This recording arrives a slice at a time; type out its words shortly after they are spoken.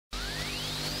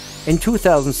In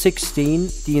 2016,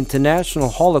 the International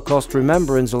Holocaust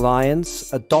Remembrance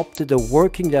Alliance adopted a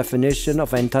working definition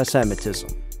of anti-Semitism.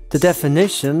 The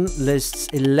definition lists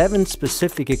 11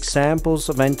 specific examples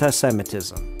of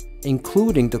anti-Semitism,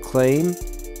 including the claim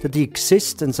that the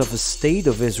existence of a State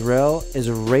of Israel is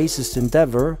a racist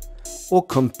endeavor, or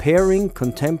comparing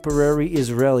contemporary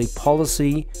Israeli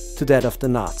policy to that of the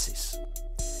Nazis.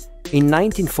 In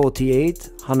 1948,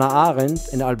 Hannah Arendt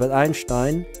and Albert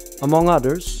Einstein, among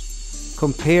others,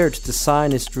 compared the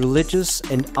Zionist religious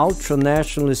and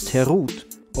ultranationalist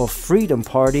Herut, or Freedom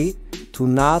Party, to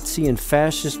Nazi and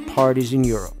fascist parties in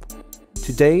Europe.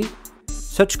 Today,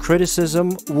 such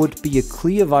criticism would be a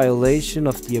clear violation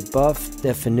of the above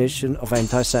definition of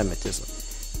anti-Semitism.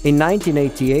 In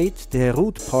 1988, the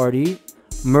Herut Party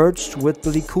merged with the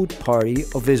Likud party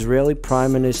of Israeli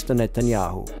Prime Minister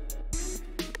Netanyahu.